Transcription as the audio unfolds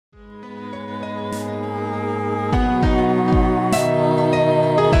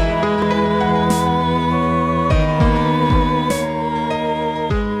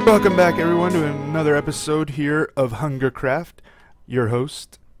Welcome back, everyone, to another episode here of Hungercraft. Your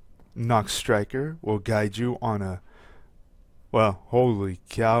host, Nocstriker, will guide you on a... Well, holy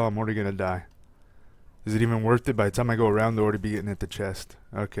cow, I'm already gonna die. Is it even worth it? By the time I go around, they'll already be getting at the chest.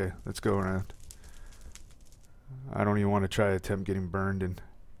 Okay, let's go around. I don't even want to try to attempt getting burned and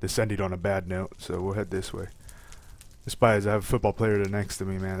descending on a bad note, so we'll head this way. Despite as I have a football player next to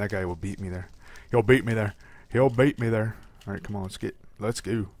me, man, that guy will beat me there. He'll beat me there. He'll beat me there. Alright, come on, let's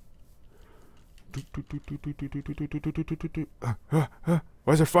go.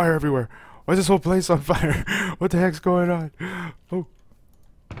 Why is there fire everywhere? Why is this whole place on fire? What the heck's going on? Oh,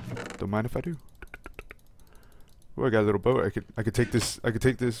 don't mind if I do. Oh, I got a little boat. I could take this. I could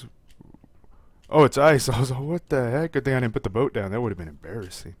take this. Oh, it's ice. I was like, what the heck? Good thing I didn't put the boat down. That would have been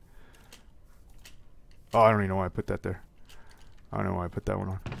embarrassing. Oh, I don't even know why I put that there. I don't know why I put that one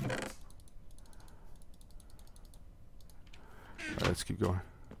on. Alright, let's keep going.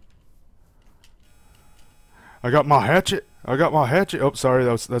 I got my hatchet. Oh, sorry,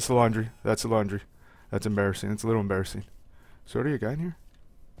 that's the laundry. That's the laundry. That's embarrassing. It's a little embarrassing. So, are you a guy in here?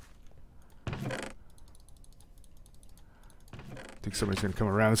 I think somebody's gonna come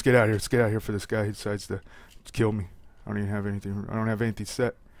around. Let's get out of here. Let's get out of here for this guy who decides to kill me. I don't even have anything. I don't have anything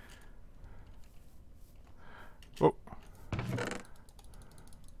set. Oh.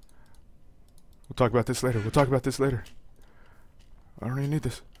 We'll talk about this later. I don't even need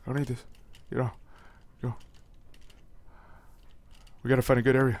this. You know. Go. We gotta find a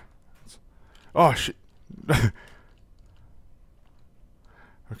good area. Oh, shit.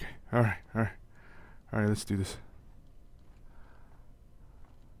 Okay. Alright, let's do this.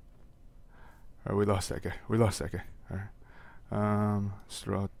 Alright, we lost that guy. Alright. Let's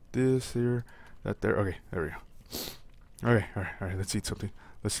throw out this here. That there. Okay, there we go. Okay, alright, let's eat something.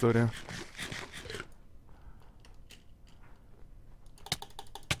 Let's slow down.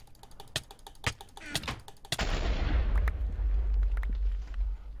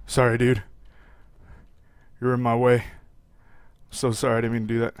 Sorry, dude. You're in my way. I'm so sorry, I didn't mean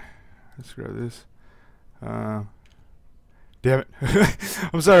to do that. Let's grab this. Damn it.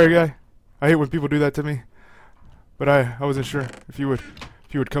 I'm sorry, guy. I hate when people do that to me. But I wasn't sure if you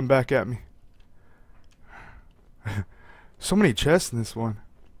would come back at me. So many chests in this one.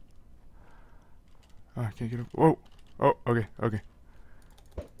 Oh, I can't get up. Whoa. Oh, okay.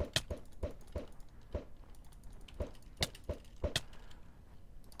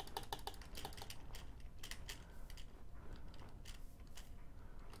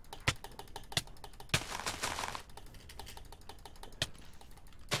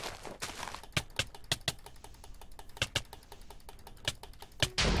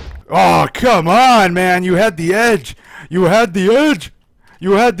 Oh, come on, man. You had the edge. Alright,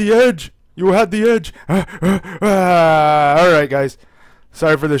 guys.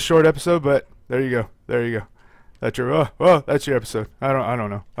 Sorry for this short episode, but there you go. That's your episode. I don't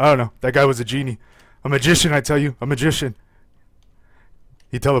know. That guy was a genie. A magician, I tell you. A magician.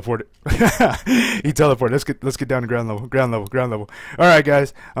 He teleported. Let's get down to ground level. Alright,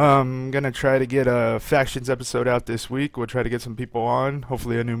 guys. I'm gonna try to get a factions episode out this week. We'll try to get some people on.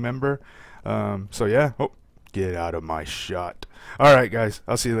 Hopefully a new member. So yeah. Oh, get out of my shot. Alright, guys.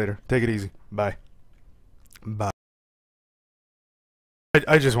 I'll see you later. Take it easy. Bye.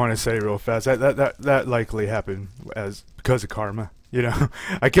 I just want to say real fast that likely happened because of karma. You know,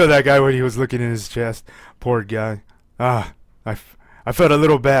 I killed that guy when he was looking in his chest. Poor guy. I felt a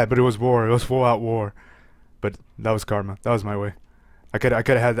little bad, but it was war. It was full out war. But that was karma. That was my way. I got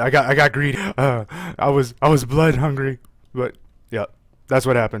greedy. I was blood hungry. But yeah, that's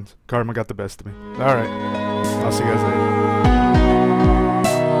what happens. Karma got the best of me. All right. I'll see you guys later.